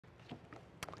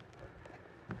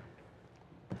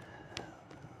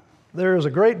There is a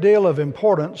great deal of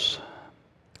importance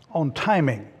on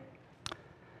timing.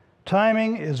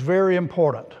 Timing is very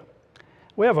important.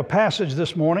 We have a passage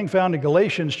this morning found in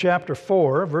Galatians chapter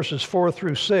 4, verses 4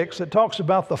 through 6, that talks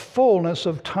about the fullness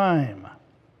of time.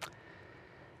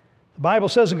 The Bible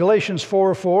says in Galatians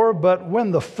 4:4, "But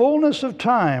when the fullness of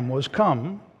time was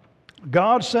come,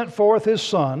 God sent forth His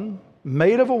Son,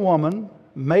 made of a woman,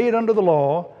 made under the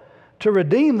law, to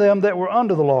redeem them that were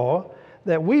under the law,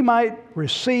 that we might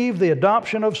receive the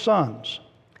adoption of sons.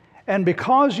 And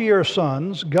because ye are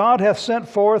sons, God hath sent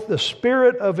forth the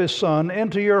Spirit of His Son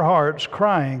into your hearts,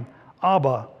 crying,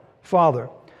 Abba, Father."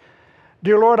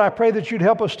 Dear Lord, I pray that you'd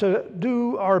help us to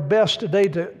do our best today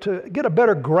to get a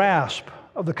better grasp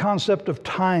of the concept of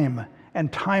time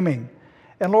and timing.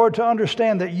 And Lord, to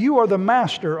understand that you are the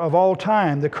master of all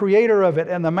time, the creator of it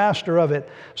and the master of it,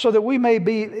 so that we may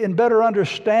be in better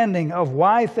understanding of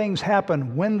why things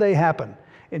happen when they happen.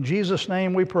 In Jesus'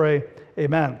 name we pray,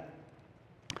 amen.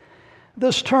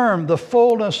 This term, the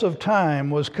fullness of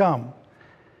time was come.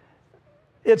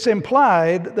 It's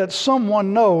implied that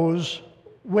someone knows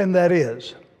when that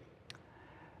is.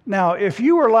 Now, if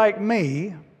you are like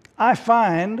me, I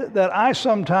find that I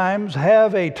sometimes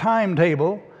have a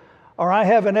timetable or I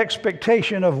have an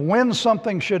expectation of when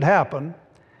something should happen,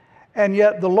 and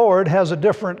yet the Lord has a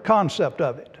different concept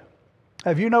of it.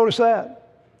 Have you noticed that?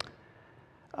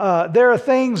 There are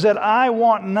things that I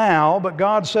want now, but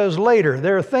God says later.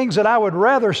 There are things that I would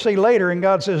rather see later, and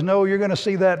God says, no, you're going to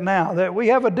see that now. That we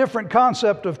have a different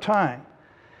concept of time.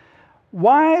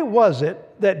 Why was it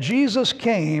that Jesus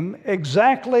came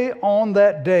exactly on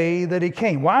that day that He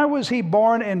came? Why was He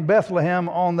born in Bethlehem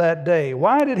on that day?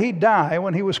 Why did He die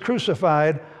when He was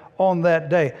crucified on that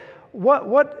day?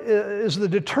 What is the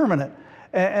determinant?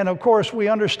 And of course, we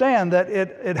understand that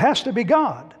it has to be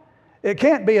God. It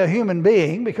can't be a human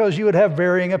being because you would have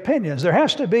varying opinions. There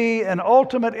has to be an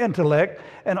ultimate intellect,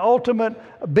 an ultimate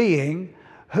being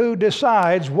who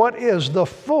decides what is the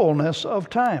fullness of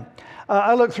time.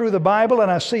 I look through the Bible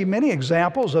and I see many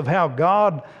examples of how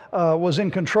God was in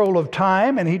control of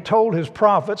time, and He told His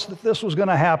prophets that this was going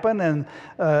to happen and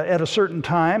at a certain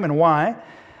time and why.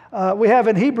 We have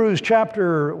in Hebrews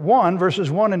chapter 1,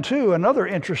 verses 1 and 2, another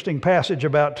interesting passage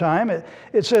about time.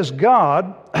 It says,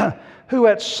 "God, who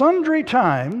at sundry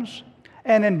times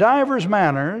and in divers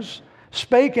manners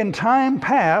spake in time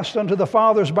past unto the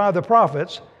fathers by the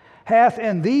prophets, hath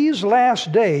in these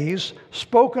last days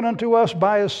spoken unto us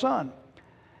by His Son."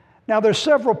 Now, there's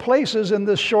several places in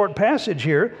this short passage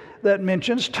here that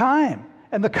mentions time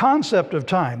and the concept of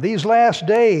time. These last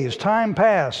days, time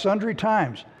past, sundry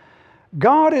times.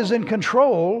 God is in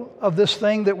control of this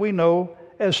thing that we know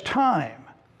as time.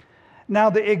 Now,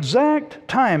 the exact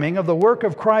timing of the work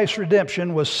of Christ's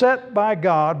redemption was set by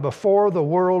God before the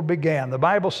world began. The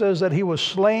Bible says that He was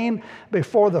slain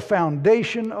before the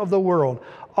foundation of the world.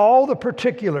 All the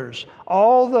particulars,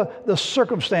 all the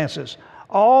circumstances,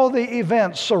 all the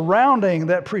events surrounding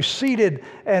that preceded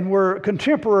and were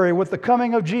contemporary with the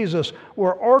coming of Jesus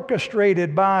were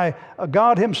orchestrated by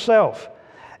God Himself.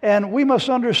 And we must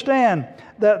understand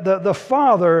that the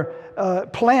Father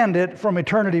planned it from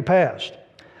eternity past.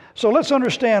 So let's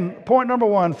understand point number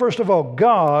one. First of all,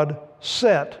 God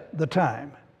set the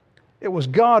time. It was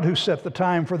God who set the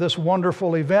time for this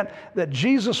wonderful event, that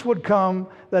Jesus would come,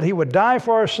 that He would die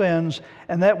for our sins,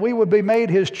 and that we would be made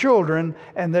His children,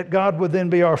 and that God would then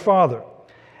be our Father.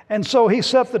 And so He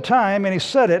set the time, and He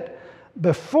set it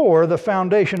before the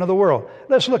foundation of the world.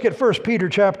 Let's look at 1 Peter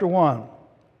chapter 1.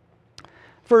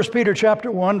 1 Peter chapter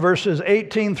 1, verses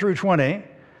 18 through 20.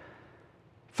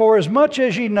 "For as much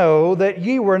as ye know that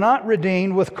ye were not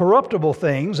redeemed with corruptible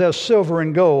things, as silver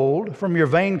and gold, from your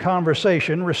vain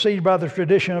conversation received by the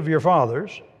tradition of your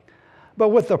fathers, but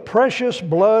with the precious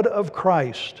blood of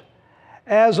Christ,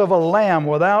 as of a lamb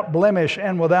without blemish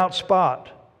and without spot,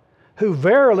 who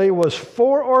verily was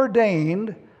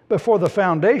foreordained before the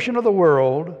foundation of the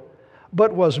world,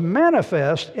 but was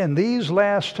manifest in these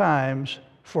last times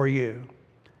for you."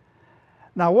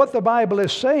 Now, what the Bible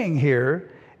is saying here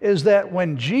is that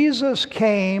when Jesus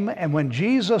came and when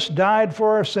Jesus died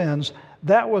for our sins,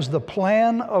 that was the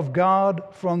plan of God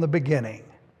from the beginning.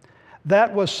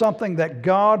 That was something that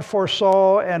God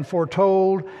foresaw and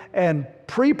foretold and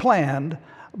pre-planned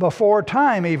before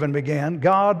time even began.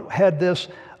 God had this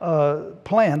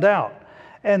planned out.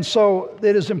 And so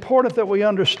it is important that we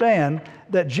understand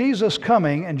that Jesus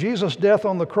coming and Jesus' death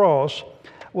on the cross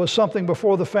was something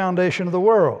before the foundation of the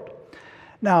world.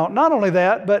 Now, not only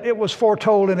that, but it was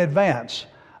foretold in advance.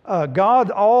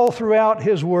 God, all throughout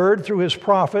His Word, through His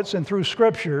prophets and through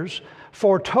Scriptures,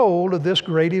 foretold of this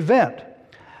great event.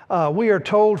 We are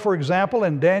told, for example,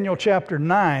 in Daniel chapter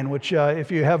 9, which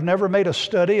if you have never made a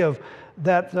study of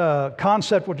that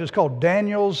concept, which is called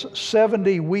Daniel's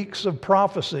 70 weeks of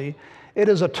prophecy, it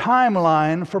is a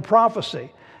timeline for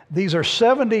prophecy. These are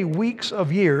 70 weeks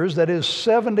of years, that is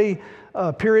 70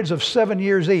 periods of 7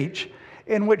 years each,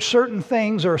 in which certain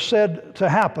things are said to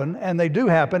happen, and they do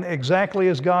happen exactly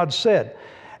as God said.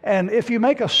 And if you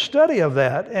make a study of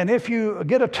that, and if you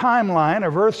get a timeline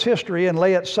of Earth's history and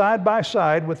lay it side by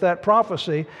side with that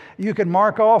prophecy, you can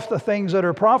mark off the things that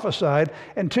are prophesied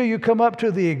until you come up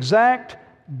to the exact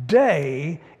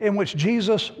day in which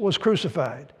Jesus was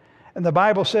crucified. And the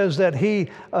Bible says that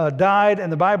He died,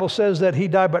 and the Bible says that He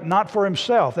died, but not for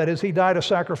Himself. That is, He died a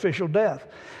sacrificial death.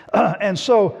 And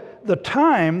so the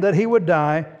time that He would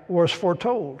die was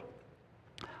foretold.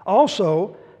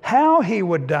 Also, how He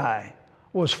would die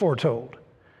was foretold.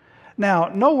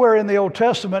 Now, nowhere in the Old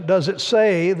Testament does it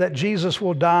say that Jesus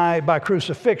will die by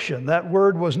crucifixion. That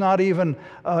word was not even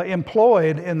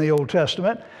employed in the Old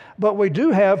Testament. But we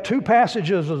do have two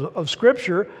passages of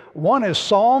Scripture. One is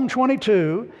Psalm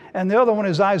 22, and the other one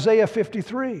is Isaiah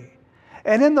 53.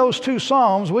 And in those two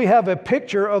Psalms, we have a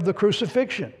picture of the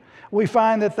crucifixion. We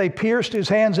find that they pierced His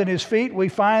hands and His feet. We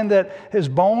find that His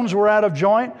bones were out of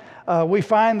joint. We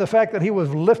find the fact that He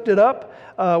was lifted up.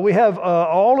 We have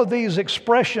all of these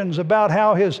expressions about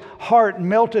how His heart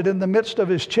melted in the midst of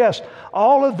His chest.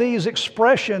 All of these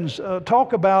expressions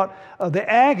talk about the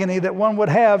agony that one would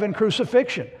have in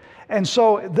crucifixion. And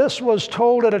so this was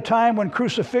told at a time when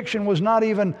crucifixion was not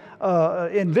even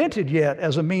invented yet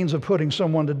as a means of putting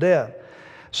someone to death.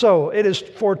 So it is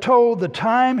foretold the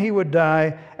time He would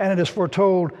die, and it is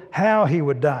foretold how He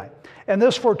would die. And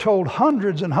this foretold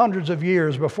hundreds and hundreds of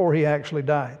years before He actually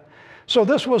died. So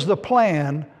this was the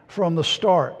plan from the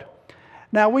start.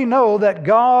 Now we know that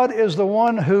God is the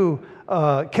one who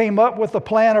came up with the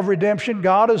plan of redemption.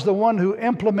 God is the one who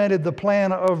implemented the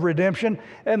plan of redemption,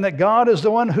 and that God is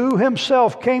the one who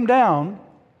Himself came down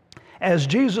as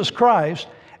Jesus Christ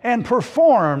and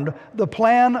performed the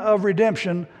plan of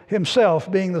redemption Himself,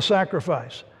 being the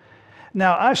sacrifice.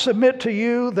 Now, I submit to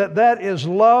you that that is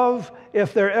love.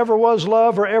 If there ever was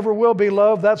love or ever will be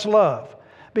love, that's love.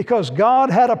 Because God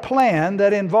had a plan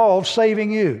that involved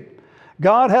saving you.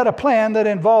 God had a plan that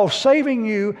involved saving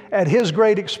you at His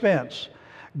great expense.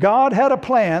 God had a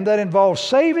plan that involved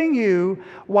saving you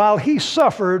while He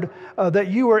suffered, that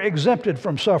you were exempted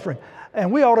from suffering.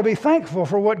 And we ought to be thankful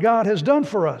for what God has done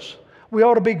for us. We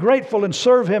ought to be grateful and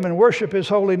serve Him and worship His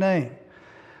holy name.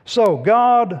 So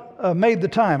God made the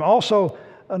time. Also,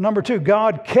 number two,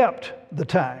 God kept the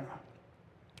time.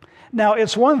 Now,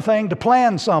 it's one thing to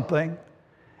plan something.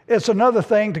 It's another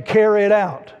thing to carry it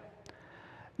out.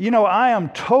 You know, I am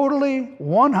totally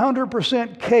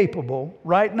 100% capable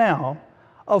right now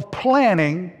of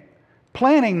planning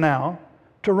now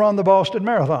to run the Boston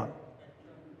Marathon.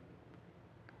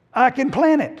 I can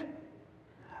plan it.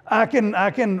 I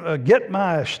can get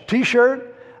my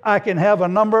t-shirt. I can have a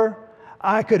number.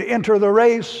 I could enter the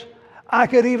race. I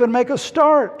could even make a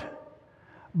start.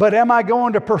 But am I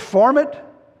going to perform it?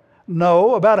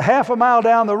 No. About a half a mile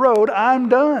down the road, I'm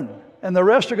done. And the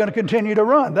rest are going to continue to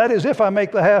run. That is if I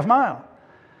make the half mile.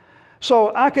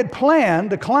 So I could plan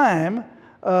to climb,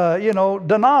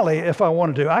 Denali if I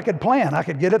wanted to. I could plan. I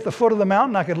could get at the foot of the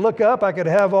mountain. I could look up. I could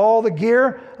have all the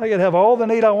gear. I could have all the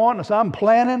need I want. And so I'm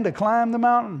planning to climb the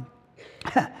mountain.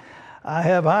 I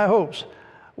have high hopes.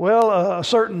 Well, a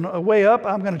certain way up,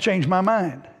 I'm going to change my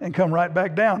mind and come right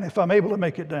back down if I'm able to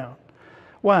make it down.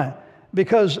 Why?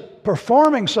 Because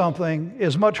performing something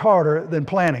is much harder than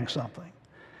planning something.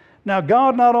 Now,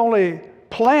 God not only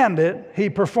planned it, He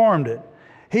performed it.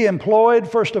 He employed,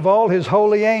 first of all, His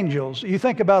holy angels. You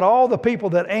think about all the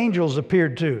people that angels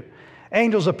appeared to.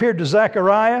 Angels appeared to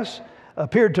Zacharias,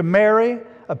 appeared to Mary,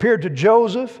 appeared to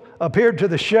Joseph, appeared to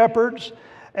the shepherds,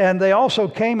 and they also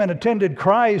came and attended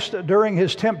Christ during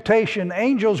His temptation.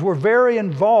 Angels were very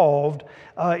involved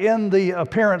in the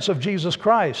appearance of Jesus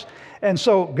Christ. And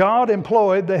so God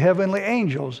employed the heavenly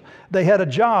angels. They had a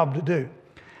job to do.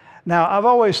 Now, I've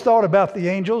always thought about the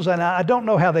angels, and I don't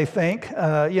know how they think.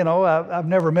 I've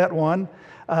never met one.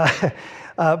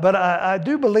 But I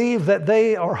do believe that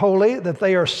they are holy, that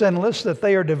they are sinless, that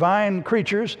they are divine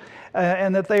creatures,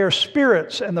 and that they are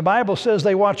spirits. And the Bible says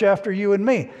they watch after you and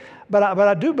me. But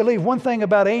I do believe one thing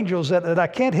about angels that I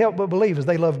can't help but believe is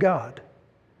they love God.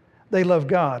 They love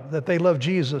God, that they love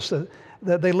Jesus,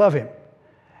 that they love Him.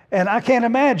 And I can't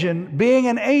imagine being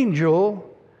an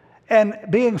angel and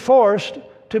being forced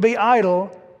to be idle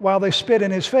while they spit in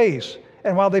His face.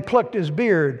 and while they plucked his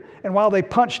beard, and while they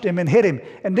punched him and hit him.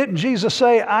 And didn't Jesus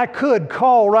say, I could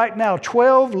call right now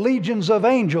 12 legions of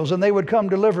angels and they would come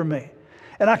deliver me?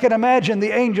 And I can imagine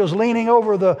the angels leaning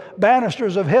over the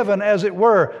banisters of heaven, as it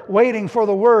were, waiting for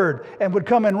the word, and would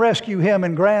come and rescue him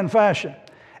in grand fashion.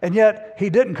 And yet he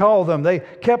didn't call them. They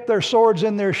kept their swords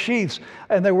in their sheaths,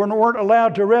 and they weren't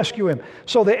allowed to rescue him.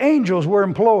 So the angels were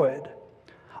employed.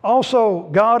 Also,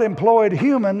 God employed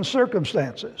human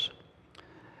circumstances.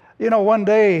 You know, one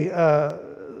day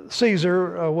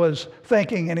Caesar was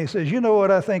thinking, and he says, you know what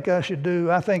I think I should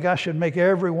do? I think I should make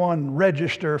everyone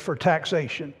register for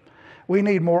taxation. We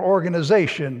need more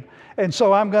organization. And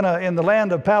so I'm going to, in the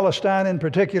land of Palestine in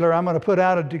particular, I'm going to put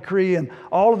out a decree, and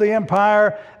all of the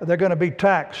empire, they're going to be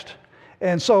taxed.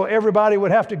 And so everybody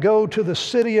would have to go to the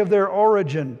city of their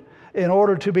origin in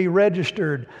order to be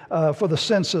registered for the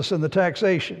census and the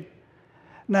taxation.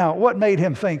 Now, what made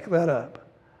him think that up?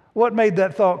 What made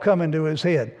that thought come into his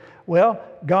head? Well,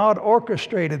 God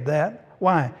orchestrated that.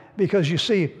 Why? Because you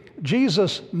see,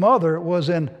 Jesus' mother was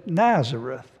in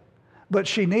Nazareth, but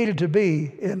she needed to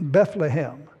be in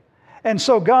Bethlehem. And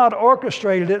so God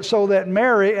orchestrated it so that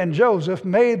Mary and Joseph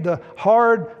made the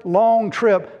hard, long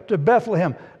trip to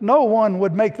Bethlehem. No one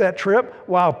would make that trip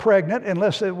while pregnant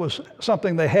unless it was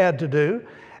something they had to do.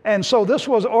 And so this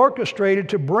was orchestrated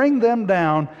to bring them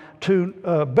down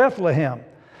to Bethlehem.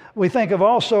 We think of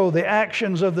also the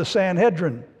actions of the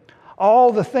Sanhedrin,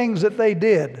 all the things that they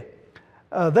did.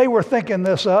 They were thinking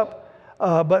this up.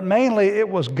 But mainly it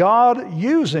was God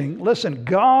using, listen,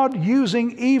 God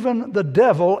using even the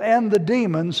devil and the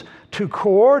demons to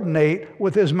coordinate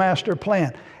with his master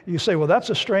plan. You say, well, that's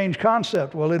a strange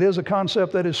concept. Well, it is a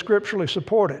concept that is scripturally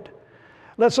supported.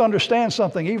 Let's understand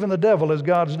something. Even the devil is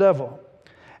God's devil.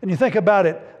 And you think about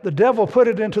it, the devil put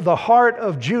it into the heart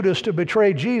of Judas to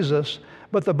betray Jesus,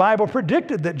 but the Bible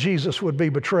predicted that Jesus would be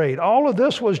betrayed. All of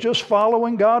this was just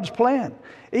following God's plan.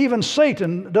 Even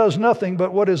Satan does nothing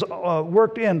but what is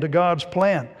worked into God's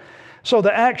plan. So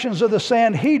the actions of the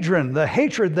Sanhedrin, the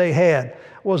hatred they had,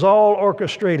 was all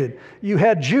orchestrated. You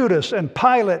had Judas and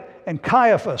Pilate and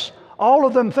Caiaphas, all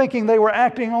of them thinking they were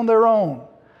acting on their own.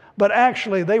 But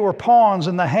actually they were pawns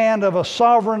in the hand of a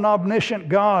sovereign, omniscient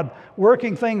God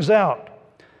working things out.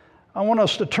 I want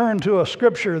us to turn to a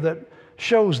scripture that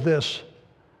shows this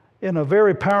in a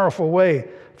very powerful way.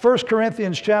 1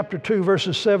 Corinthians chapter 2,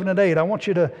 verses 7 and 8. I want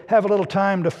you to have a little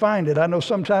time to find it. I know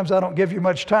sometimes I don't give you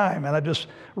much time and I just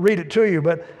read it to you,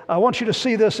 but I want you to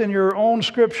see this in your own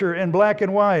scripture in black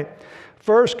and white.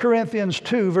 1 Corinthians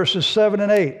 2, verses 7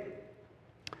 and 8.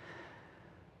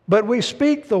 But we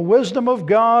speak the wisdom of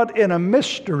God in a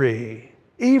mystery,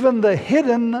 even the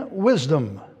hidden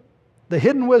wisdom,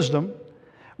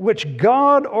 which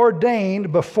God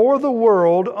ordained before the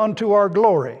world unto our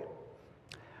glory,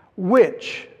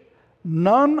 which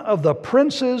none of the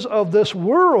princes of this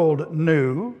world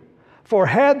knew, for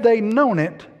had they known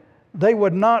it, they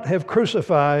would not have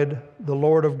crucified the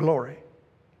Lord of glory.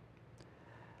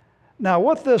 Now,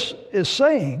 what this is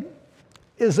saying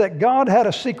is that God had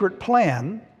a secret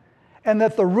plan, and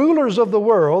that the rulers of the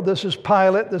world, this is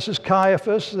Pilate, this is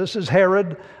Caiaphas, this is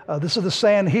Herod, this is the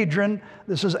Sanhedrin,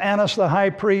 this is Annas the high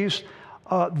priest,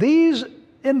 these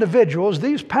individuals,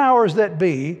 these powers that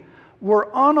be,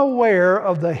 were unaware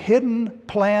of the hidden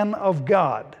plan of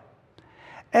God.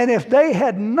 And if they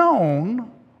had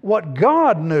known what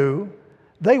God knew,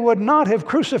 they would not have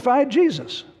crucified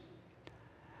Jesus.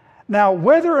 Now,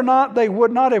 whether or not they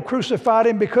would not have crucified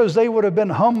him because they would have been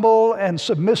humble and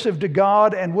submissive to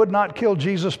God and would not kill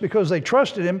Jesus because they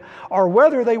trusted him, or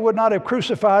whether they would not have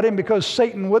crucified him because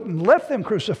Satan wouldn't let them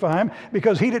crucify him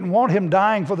because he didn't want him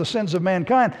dying for the sins of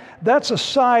mankind, that's a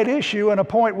side issue and a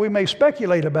point we may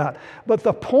speculate about. But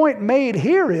the point made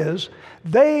here is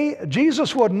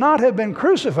Jesus would not have been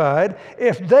crucified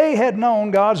if they had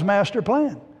known God's master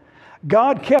plan.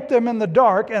 God kept them in the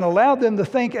dark and allowed them to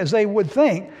think as they would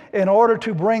think in order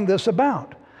to bring this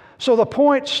about. So the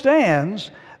point stands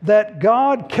that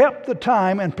God kept the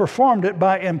time and performed it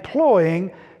by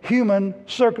employing human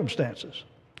circumstances.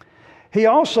 He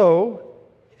also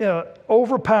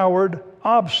overpowered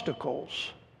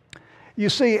obstacles. You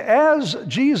see, as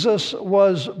Jesus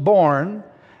was born,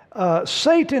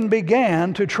 Satan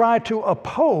began to try to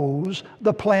oppose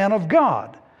the plan of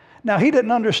God. Now, he didn't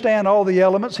understand all the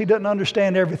elements. He didn't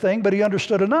understand everything, but he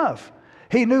understood enough.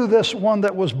 He knew this one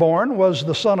that was born was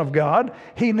the Son of God.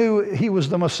 He knew he was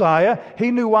the Messiah.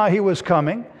 He knew why he was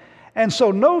coming. And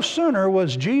so no sooner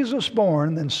was Jesus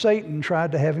born than Satan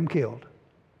tried to have him killed.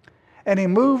 And he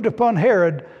moved upon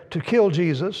Herod to kill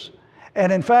Jesus.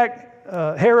 And in fact,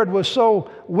 Herod was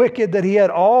so wicked that he had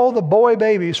all the boy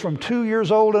babies from 2 years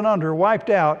old and under wiped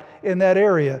out in that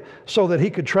area so that he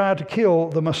could try to kill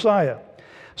the Messiah.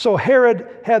 So Herod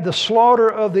had the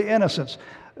slaughter of the innocents.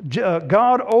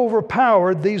 God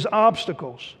overpowered these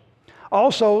obstacles.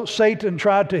 Also, Satan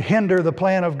tried to hinder the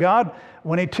plan of God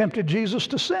when he tempted Jesus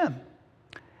to sin.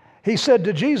 He said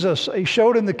to Jesus, he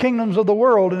showed him the kingdoms of the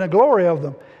world and the glory of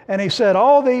them. And he said,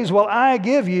 all these will I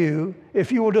give you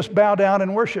if you will just bow down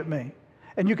and worship me.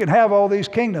 And you can have all these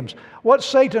kingdoms. What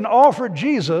Satan offered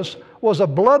Jesus was a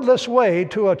bloodless way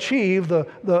to achieve the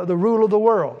rule of the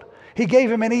world. He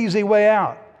gave him an easy way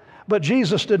out. But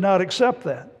Jesus did not accept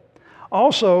that.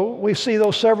 Also, we see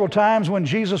those several times when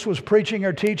Jesus was preaching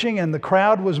or teaching and the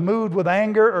crowd was moved with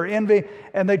anger or envy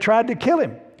and they tried to kill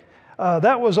him.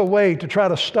 That was a way to try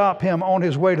to stop him on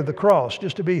his way to the cross,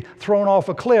 just to be thrown off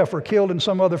a cliff or killed in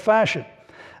some other fashion.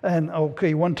 And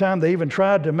okay, one time they even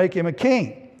tried to make him a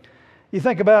king. You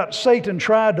think about Satan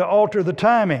tried to alter the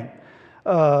timing.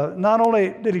 Not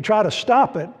only did he try to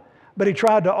stop it, but he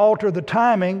tried to alter the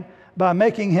timing by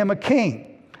making him a king.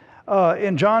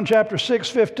 In John chapter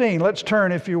 6:15, let's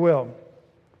turn if you will.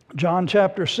 John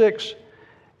chapter 6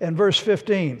 and verse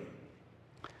 15.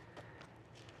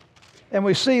 And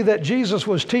we see that Jesus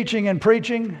was teaching and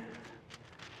preaching.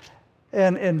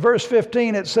 And in verse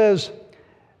 15 it says,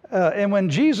 and when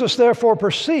Jesus therefore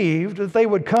perceived that they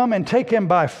would come and take him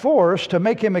by force to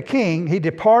make him a king, he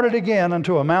departed again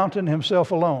unto a mountain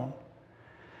himself alone.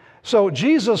 So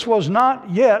Jesus was not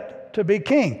yet to be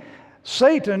king.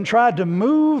 Satan tried to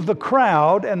move the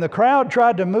crowd, and the crowd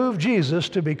tried to move Jesus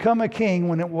to become a king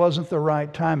when it wasn't the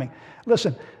right timing.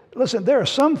 Listen, there are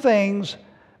some things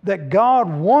that God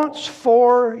wants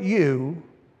for you,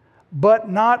 but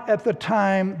not at the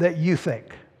time that you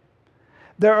think.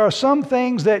 There are some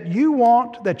things that you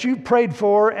want, that you prayed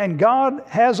for, and God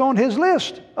has on His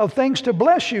list of things to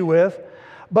bless you with,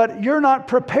 but you're not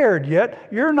prepared yet,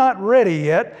 you're not ready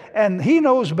yet, and He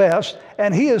knows best,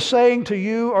 and He is saying to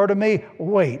you or to me,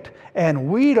 wait. And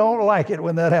we don't like it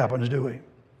when that happens, do we?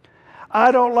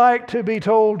 I don't like to be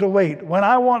told to wait. When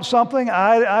I want something,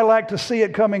 I like to see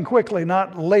it coming quickly,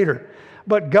 not later.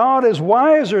 But God is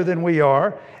wiser than we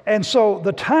are, and so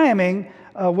the timing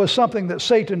was something that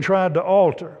Satan tried to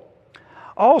alter.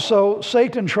 Also,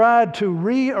 Satan tried to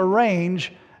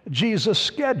rearrange Jesus'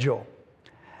 schedule.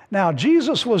 Now,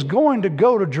 Jesus was going to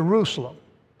go to Jerusalem.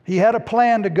 He had a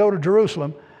plan to go to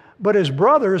Jerusalem, but his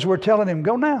brothers were telling him,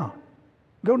 go now.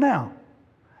 Go now.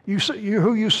 You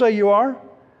who you say you are?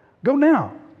 Go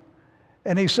now.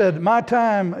 And he said, my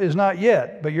time is not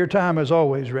yet, but your time is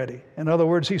always ready. In other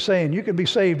words, he's saying, you can be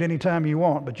saved anytime you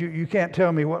want, but you can't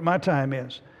tell me what my time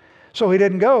is. So he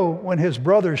didn't go when his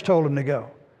brothers told him to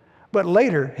go. But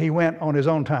later, he went on his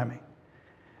own timing.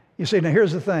 You see, now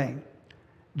here's the thing.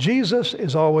 Jesus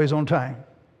is always on time.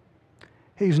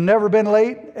 He's never been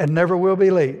late and never will be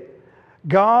late.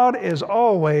 God is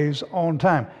always on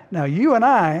time. Now, you and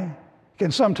I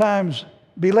can sometimes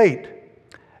be late.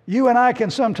 You and I can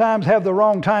sometimes have the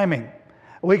wrong timing.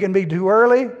 We can be too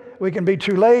early. We can be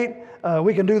too late.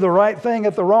 We can do the right thing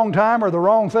at the wrong time or the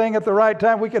wrong thing at the right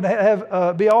time. We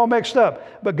can be all mixed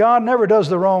up. But God never does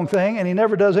the wrong thing, and He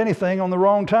never does anything on the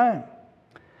wrong time.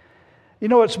 You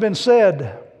know, it's been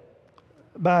said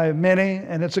by many,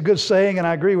 and it's a good saying, and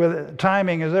I agree with it,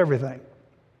 timing is everything.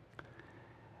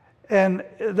 And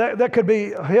that could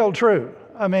be held true.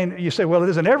 I mean, you say, well, it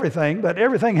isn't everything, but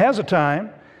everything has a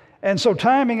time. And so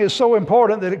timing is so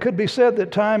important that it could be said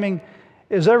that timing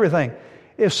is everything.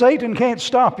 If Satan can't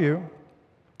stop you,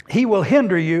 he will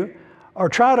hinder you or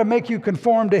try to make you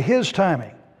conform to his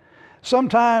timing.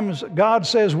 Sometimes God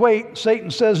says, wait, Satan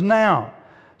says now.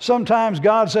 Sometimes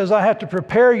God says, I have to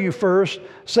prepare you first.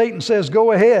 Satan says,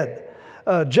 go ahead.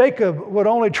 Jacob would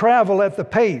only travel at the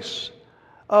pace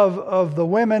of the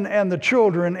women and the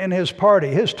children in his party.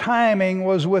 His timing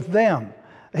was with them.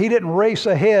 He didn't race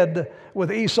ahead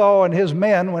with Esau and his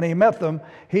men when he met them.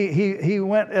 He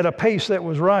went at a pace that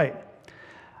was right.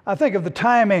 I think of the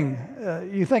timing,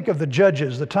 you think of the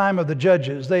judges, the time of the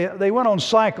judges. They went on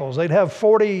cycles. They'd have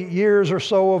 40 years or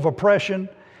so of oppression,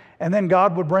 and then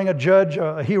God would bring a judge,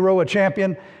 a hero, a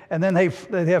champion, and then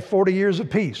they'd have 40 years of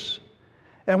peace.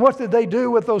 And what did they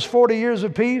do with those 40 years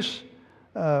of peace?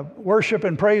 Worship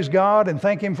and praise God and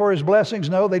thank Him for His blessings?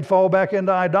 No, they'd fall back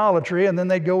into idolatry, and then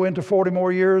they'd go into 40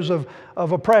 more years of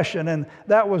oppression, and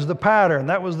that was the pattern,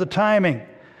 that was the timing.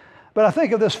 But I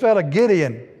think of this fella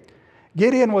Gideon.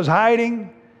 Gideon was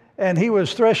hiding, and he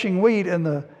was threshing wheat in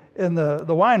the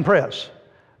wine press.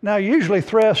 Now, you usually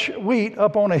thresh wheat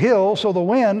up on a hill so the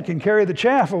wind can carry the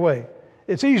chaff away.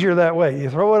 It's easier that way. You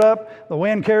throw it up, the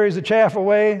wind carries the chaff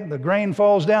away, the grain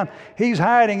falls down. He's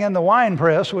hiding in the wine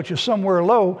press, which is somewhere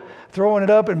low, throwing it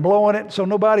up and blowing it so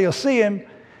nobody will see him.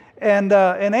 And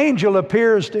an angel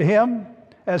appears to him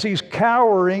as he's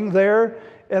cowering there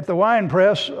at the wine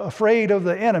press, afraid of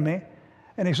the enemy.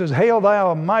 And he says, "Hail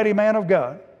thou, mighty man of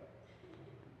God."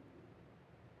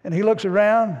 And he looks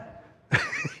around.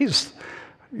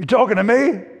 "You talking to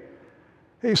me?"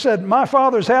 He said, "My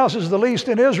Father's house is the least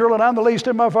in Israel, and I'm the least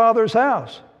in my Father's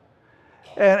house."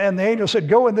 And the angel said,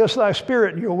 "Go in this thy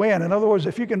spirit, and you'll win." In other words,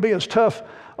 if you can be as tough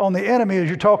on the enemy as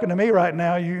you're talking to me right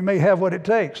now, you may have what it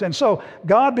takes. And so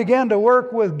God began to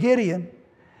work with Gideon,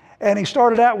 and he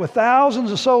started out with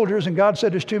thousands of soldiers, and God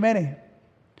said, "There's too many." He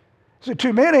said,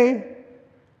 "Too many?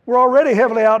 We're already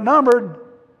heavily outnumbered."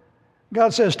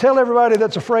 God says, "Tell everybody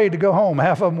that's afraid to go home."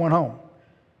 Half of them went home.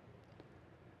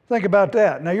 Think about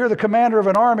that. Now, you're the commander of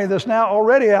an army that's now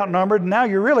already outnumbered, and now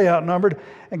you're really outnumbered.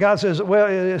 And God says, "Well,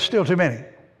 it's still too many."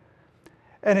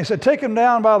 And he said, "Take them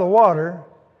down by the water,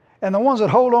 and the ones that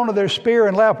hold on to their spear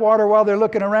and lap water while they're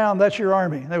looking around, that's your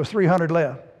army." There was 300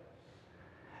 left.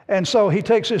 And so he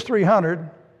takes his 300,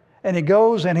 and he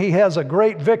goes, and he has a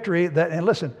great victory. And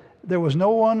listen, there was no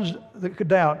one that could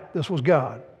doubt this was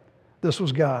God. This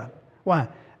was God. Why?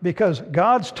 Because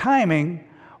God's timing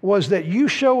was that you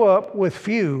show up with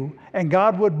few and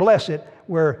God would bless it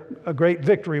where a great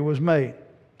victory was made.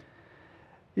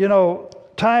 You know,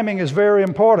 timing is very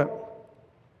important.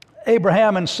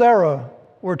 Abraham and Sarah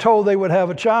were told they would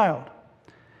have a child,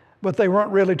 but they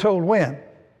weren't really told when.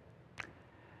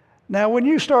 Now, when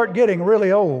you start getting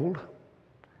really old,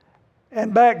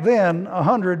 and back then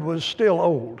 100 was still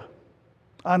old.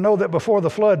 I know that before the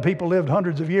flood people lived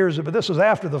hundreds of years, but this was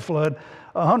after the flood.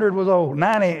 100 was old,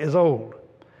 90 is old.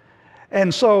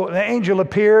 And so the angel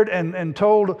appeared and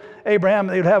told Abraham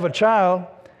they'd have a child,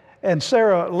 and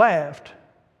Sarah laughed.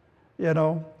 You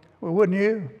know, well, wouldn't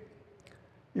you?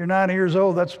 You're 90 years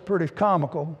old, that's pretty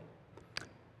comical.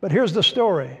 But here's the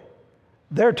story.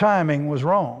 Their timing was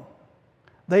wrong.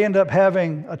 They end up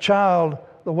having a child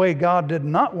the way God did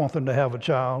not want them to have a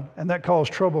child, and that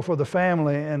caused trouble for the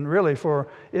family and really for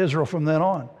Israel from then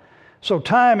on. So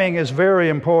timing is very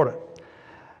important.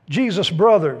 Jesus'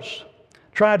 brothers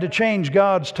tried to change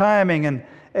God's timing,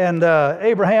 and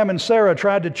Abraham and Sarah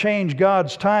tried to change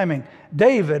God's timing.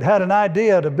 David had an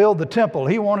idea to build the temple.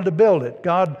 He wanted to build it.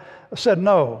 God said,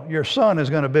 "No, your son is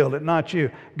going to build it, not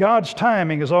you." God's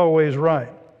timing is always right.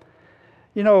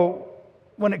 You know,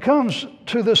 when it comes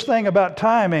to this thing about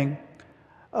timing,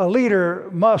 a leader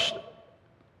must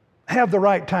have the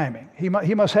right timing. He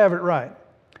must have it right.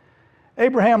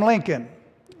 Abraham Lincoln,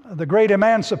 the great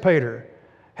emancipator,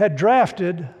 had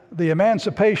drafted the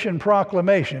Emancipation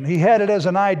Proclamation. He had it as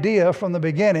an idea from the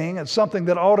beginning. It's something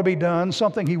that ought to be done,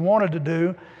 something he wanted to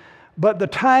do, but the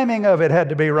timing of it had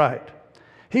to be right.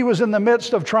 He was in the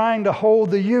midst of trying to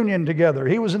hold the Union together.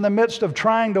 He was in the midst of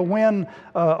trying to win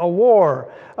a war.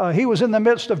 He was in the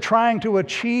midst of trying to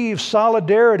achieve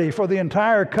solidarity for the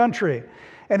entire country.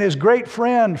 And his great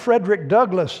friend, Frederick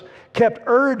Douglass, kept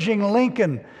urging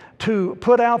Lincoln to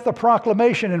put out the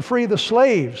proclamation and free the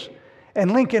slaves.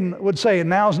 And Lincoln would say,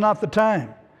 "Now's not the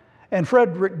time." And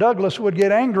Frederick Douglass would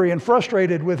get angry and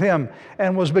frustrated with him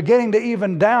and was beginning to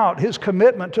even doubt his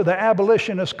commitment to the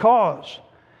abolitionist cause.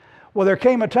 Well, there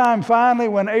came a time finally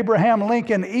when Abraham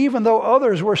Lincoln, even though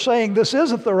others were saying this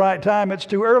isn't the right time, it's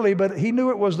too early, but he knew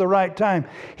it was the right time.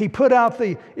 He put out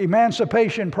the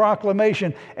Emancipation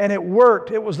Proclamation, and it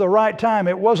worked. It was the right time.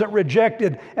 It wasn't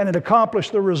rejected, and it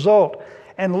accomplished the result.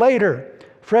 And later,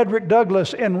 Frederick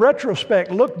Douglass, in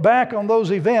retrospect, looked back on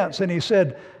those events and he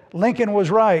said, "Lincoln was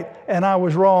right and I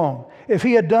was wrong. If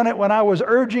he had done it when I was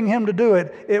urging him to do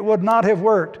it, it would not have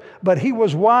worked. But he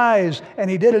was wise and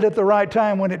he did it at the right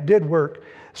time when it did work."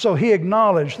 So he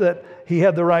acknowledged that he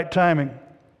had the right timing.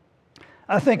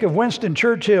 I think of Winston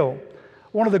Churchill,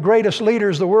 one of the greatest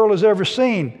leaders the world has ever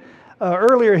seen.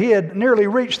 Earlier, he had nearly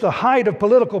reached the height of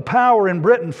political power in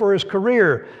Britain for his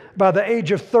career by the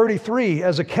age of 33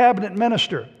 as a cabinet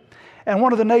minister and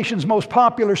one of the nation's most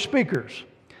popular speakers.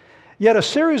 Yet a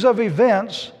series of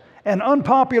events and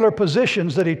unpopular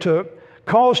positions that he took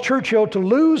caused Churchill to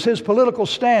lose his political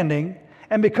standing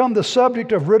and become the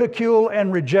subject of ridicule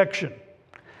and rejection.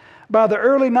 By the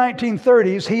early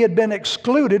 1930s, he had been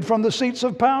excluded from the seats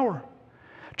of power.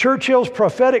 Churchill's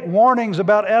prophetic warnings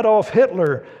about Adolf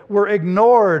Hitler were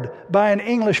ignored by an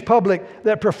English public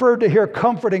that preferred to hear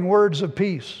comforting words of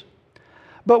peace.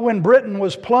 But when Britain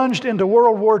was plunged into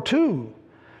World War II,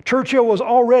 Churchill was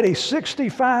already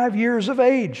 65 years of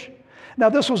age. Now,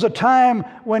 this was a time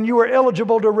when you were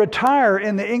eligible to retire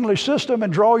in the English system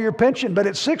and draw your pension, but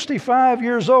at 65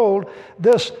 years old,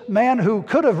 this man who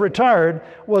could have retired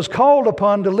was called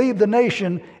upon to lead the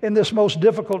nation in this most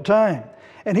difficult time.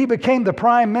 And he became the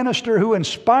prime minister who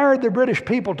inspired the British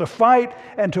people to fight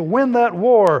and to win that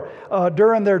war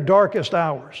during their darkest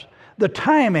hours. The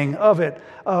timing of it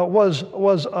was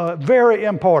very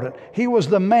important. He was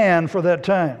the man for that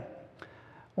time.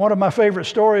 One of my favorite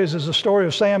stories is the story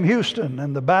of Sam Houston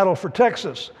and the battle for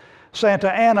Texas.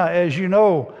 Santa Anna, as you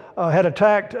know, had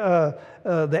attacked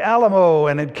the Alamo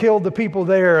and had killed the people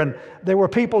there. And there were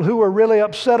people who were really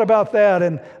upset about that,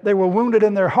 and they were wounded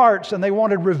in their hearts, and they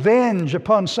wanted revenge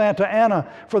upon Santa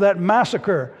Anna for that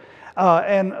massacre.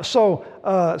 And so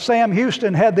Sam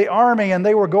Houston had the army, and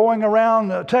they were going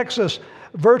around Texas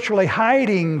virtually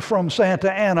hiding from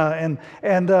Santa Anna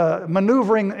and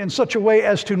maneuvering in such a way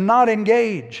as to not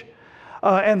engage.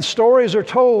 And stories are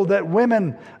told that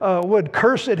women would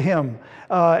curse at him,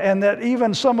 and that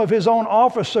even some of his own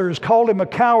officers called him a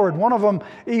coward. One of them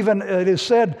even, it is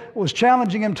said, was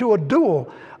challenging him to a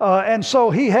duel. And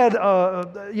so he had,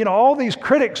 all these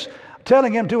critics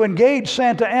telling him to engage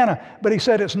Santa Anna, but he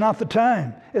said, it's not the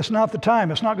time. It's not the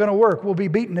time. It's not going to work. We'll be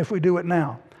beaten if we do it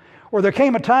now. Or there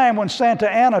came a time when Santa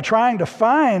Anna, trying to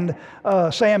find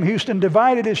Sam Houston,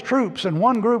 divided his troops, and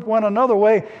one group went another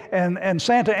way, and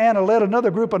Santa Anna led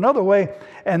another group another way,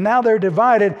 and now they're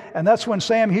divided, and that's when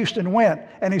Sam Houston went,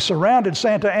 and he surrounded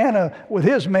Santa Anna with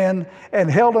his men and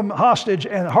held him hostage,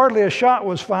 and hardly a shot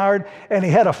was fired, and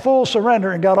he had a full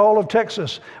surrender and got all of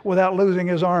Texas without losing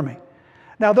his army.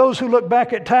 Now, those who look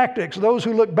back at tactics, those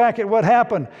who look back at what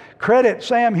happened, credit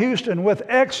Sam Houston with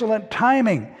excellent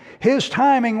timing. His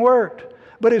timing worked,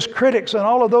 but his critics and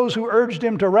all of those who urged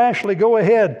him to rashly go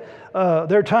ahead,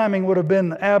 their timing would have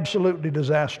been absolutely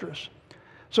disastrous.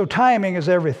 So timing is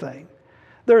everything.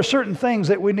 There are certain things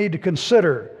that we need to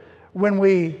consider when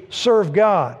we serve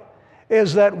God,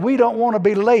 is that we don't want to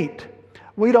be late.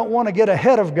 We don't want to get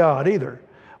ahead of God either.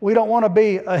 We don't want to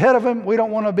be ahead of Him. We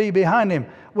don't want to be behind Him.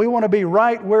 We want to be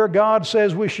right where God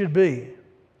says we should be.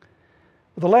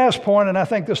 The last point, and I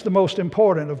think this is the most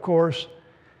important, of course,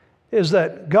 is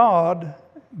that God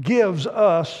gives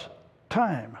us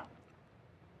time.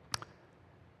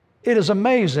 It is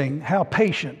amazing how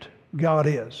patient God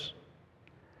is.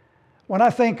 When I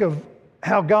think of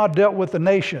how God dealt with the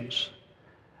nations,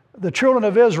 the children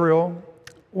of Israel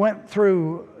went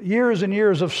through years and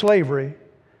years of slavery,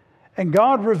 and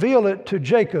God revealed it to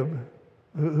Jacob,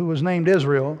 who was named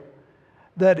Israel,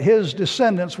 that his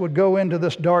descendants would go into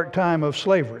this dark time of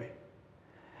slavery.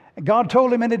 And God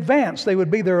told him in advance they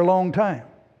would be there a long time.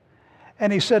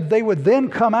 And He said they would then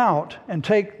come out and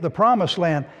take the promised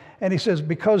land. And He says,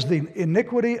 because the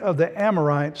iniquity of the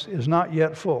Amorites is not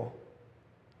yet full.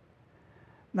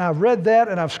 Now, I've read that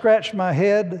and I've scratched my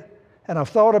head and I've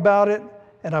thought about it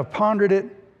and I've pondered it.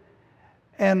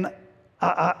 And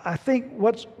I think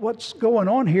what's going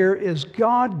on here is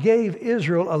God gave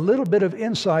Israel a little bit of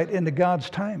insight into God's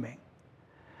timing.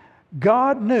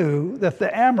 God knew that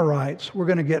the Amorites were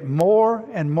going to get more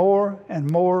and more and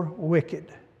more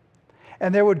wicked.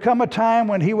 And there would come a time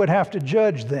when He would have to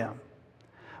judge them.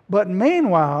 But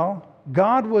meanwhile,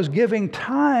 God was giving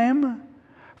time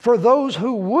for those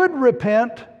who would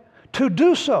repent to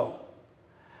do so.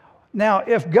 Now,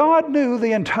 if God knew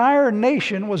the entire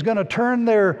nation was going to turn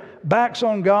their backs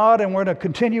on God and were to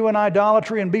continue in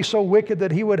idolatry and be so wicked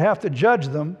that He would have to judge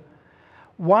them,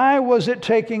 why was it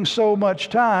taking so much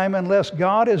time unless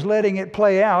God is letting it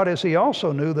play out, as He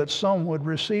also knew that some would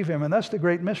receive Him? And that's the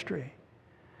great mystery.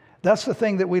 That's the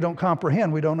thing that we don't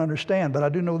comprehend, we don't understand. But I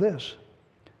do know this.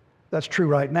 That's true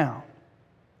right now.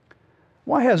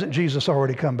 Why hasn't Jesus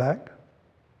already come back?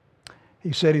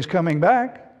 He said He's coming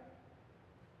back.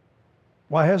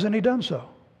 Why hasn't He done so?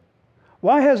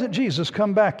 Why hasn't Jesus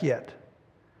come back yet?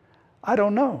 I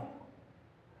don't know.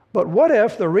 But what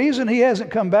if the reason He hasn't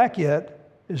come back yet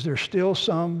is there's still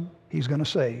some He's going to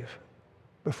save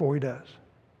before He does?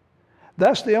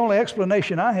 That's the only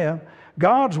explanation I have.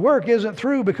 God's work isn't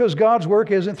through because God's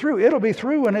work isn't through. It'll be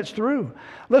through when it's through.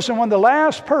 Listen, when the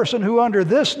last person who under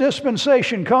this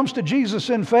dispensation comes to Jesus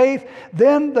in faith,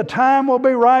 then the time will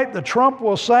be right, the trump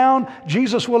will sound,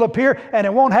 Jesus will appear, and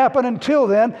it won't happen until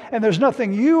then, and there's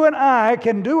nothing you and I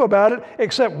can do about it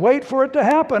except wait for it to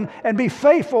happen and be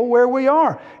faithful where we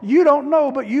are. You don't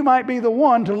know, but you might be the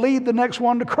one to lead the next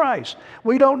one to Christ.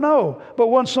 We don't know, but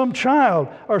when some child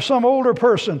or some older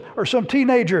person or some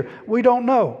teenager, we don't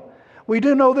know. We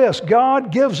do know this: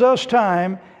 God gives us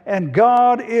time, and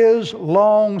God is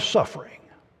long-suffering.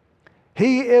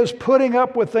 He is putting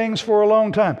up with things for a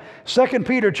long time. 2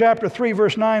 Peter chapter 3,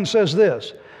 verse 9 says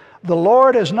this: The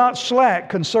Lord is not slack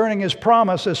concerning His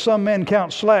promise, as some men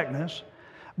count slackness,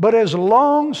 but is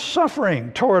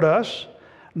long-suffering toward us,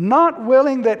 not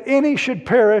willing that any should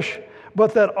perish,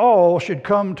 but that all should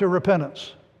come to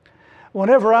repentance.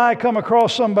 Whenever I come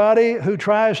across somebody who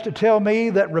tries to tell me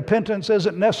that repentance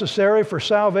isn't necessary for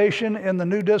salvation in the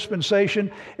new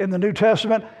dispensation, in the New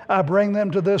Testament, I bring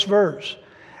them to this verse.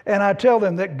 And I tell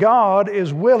them that God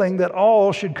is willing that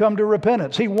all should come to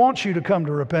repentance. He wants you to come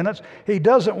to repentance. He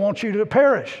doesn't want you to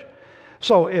perish.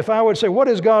 So if I would say, what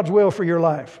is God's will for your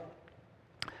life?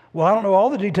 Well, I don't know all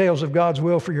the details of God's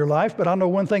will for your life, but I know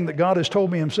one thing that God has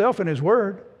told me Himself in His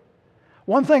Word.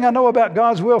 One thing I know about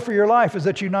God's will for your life is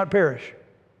that you not perish.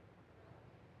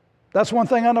 That's one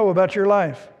thing I know about your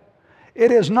life.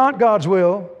 It is not God's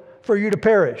will for you to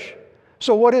perish.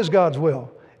 So what is God's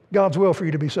will? God's will for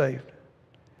you to be saved.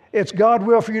 It's God's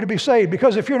will for you to be saved,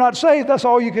 because if you're not saved, that's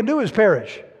all you can do is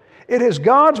perish. It is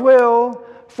God's will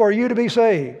for you to be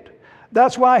saved.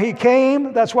 That's why He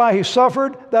came, that's why He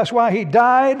suffered, that's why He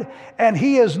died, and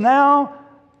He is now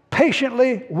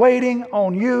patiently waiting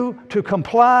on you to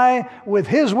comply with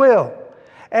His will.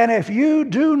 And if you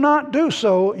do not do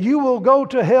so, you will go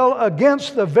to hell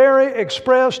against the very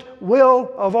expressed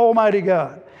will of Almighty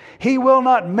God. He will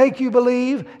not make you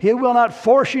believe. He will not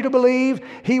force you to believe.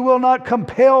 He will not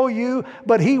compel you,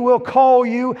 but He will call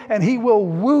you and He will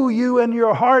woo you in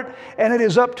your heart, and it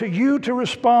is up to you to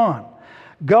respond.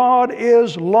 God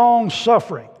is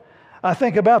long-suffering. I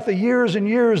think about the years and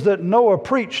years that Noah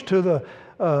preached to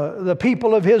the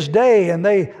people of his day, and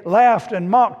they laughed and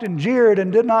mocked and jeered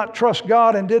and did not trust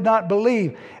God and did not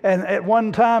believe. And at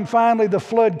one time, finally, the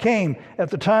flood came at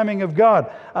the timing of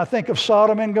God. I think of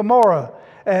Sodom and Gomorrah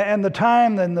and the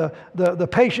time and the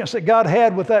patience that God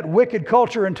had with that wicked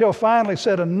culture until finally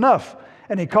said enough,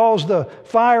 and He caused the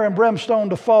fire and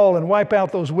brimstone to fall and wipe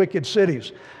out those wicked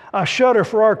cities. I shudder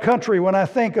for our country when I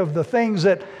think of the things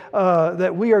that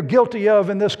we are guilty of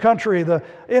in this country, the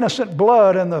innocent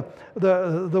blood and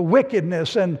the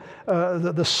wickedness and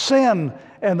the sin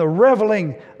and the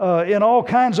reveling in all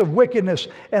kinds of wickedness.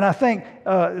 And I think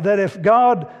that if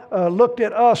God looked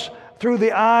at us through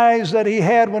the eyes that He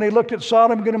had when He looked at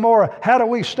Sodom and Gomorrah, how do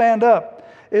we stand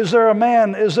up? Is there a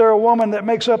man, is there a woman that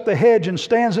makes up the hedge and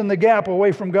stands in the gap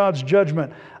away from God's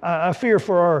judgment? I fear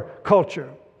for our culture.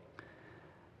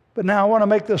 But now I want to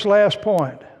make this last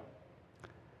point.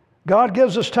 God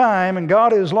gives us time, and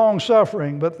God is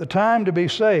long-suffering, but the time to be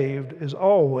saved is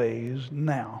always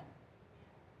now.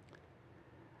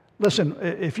 Listen,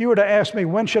 if you were to ask me,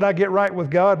 when should I get right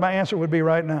with God? My answer would be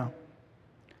right now.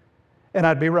 And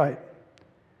I'd be right.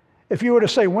 If you were to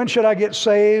say, when should I get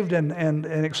saved and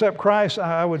accept Christ?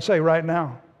 I would say right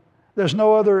now. There's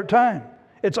no other time.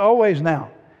 It's always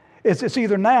now. It's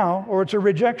either now or it's a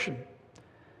rejection.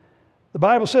 The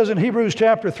Bible says in Hebrews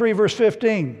chapter 3, verse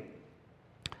 15,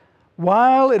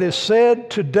 while it is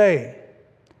said today,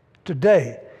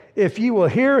 if you will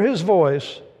hear His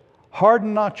voice,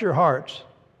 harden not your hearts,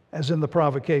 as in the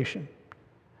provocation.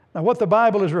 Now, what the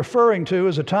Bible is referring to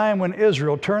is a time when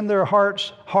Israel turned their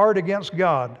hearts hard against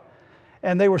God,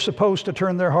 and they were supposed to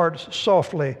turn their hearts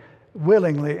softly,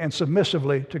 willingly, and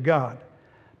submissively to God.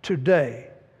 Today,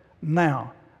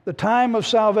 now. The time of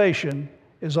salvation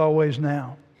is always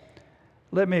now.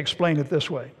 Let me explain it this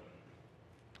way.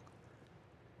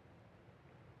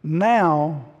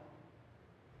 Now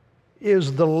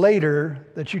is the later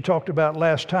that you talked about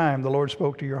last time the Lord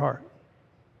spoke to your heart.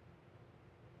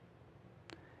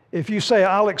 If you say,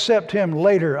 I'll accept Him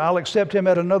later, I'll accept Him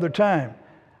at another time,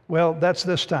 well, that's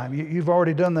this time. You've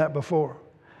already done that before.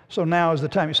 So now is the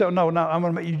time. You say,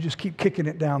 no, you just keep kicking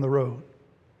it down the road.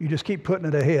 You just keep putting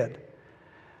it ahead.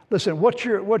 Listen, what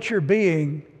you're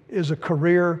being is a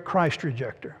career Christ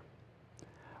rejecter.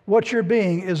 What you're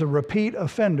being is a repeat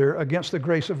offender against the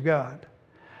grace of God.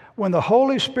 When the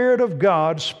Holy Spirit of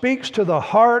God speaks to the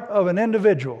heart of an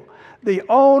individual, the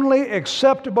only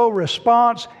acceptable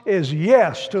response is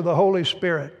yes to the Holy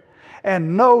Spirit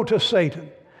and no to Satan.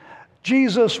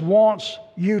 Jesus wants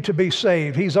you to be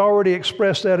saved. He's already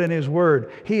expressed that in His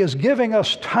Word. He is giving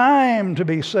us time to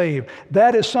be saved.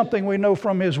 That is something we know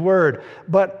from His Word.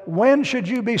 But when should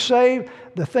you be saved?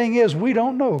 The thing is, we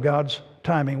don't know God's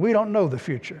timing. We don't know the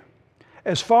future.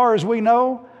 As far as we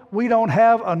know, we don't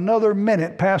have another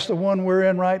minute past the one we're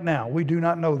in right now. We do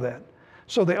not know that.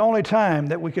 So the only time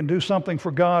that we can do something for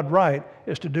God right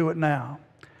is to do it now.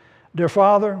 Dear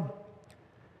Father,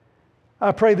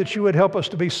 I pray that You would help us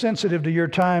to be sensitive to Your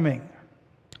timing.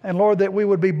 And Lord, that we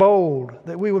would be bold,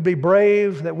 that we would be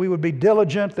brave, that we would be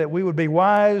diligent, that we would be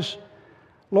wise.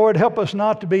 Lord, help us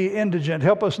not to be indigent.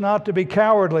 Help us not to be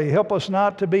cowardly. Help us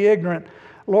not to be ignorant.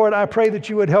 Lord, I pray that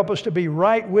you would help us to be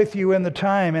right with you in the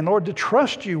time, and Lord, to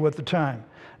trust you with the time,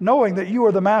 knowing that you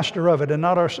are the master of it and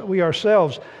not we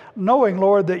ourselves, knowing,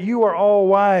 Lord, that you are all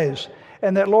wise,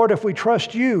 and that, Lord, if we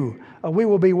trust you, we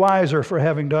will be wiser for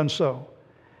having done so.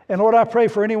 And Lord, I pray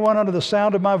for anyone under the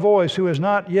sound of my voice who has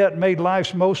not yet made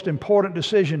life's most important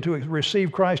decision to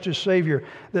receive Christ as Savior,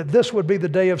 that this would be the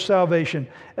day of salvation.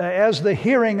 As the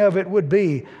hearing of it would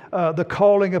be, the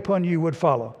calling upon you would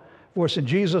follow. For it's in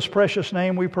Jesus' precious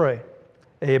name we pray.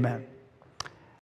 Amen.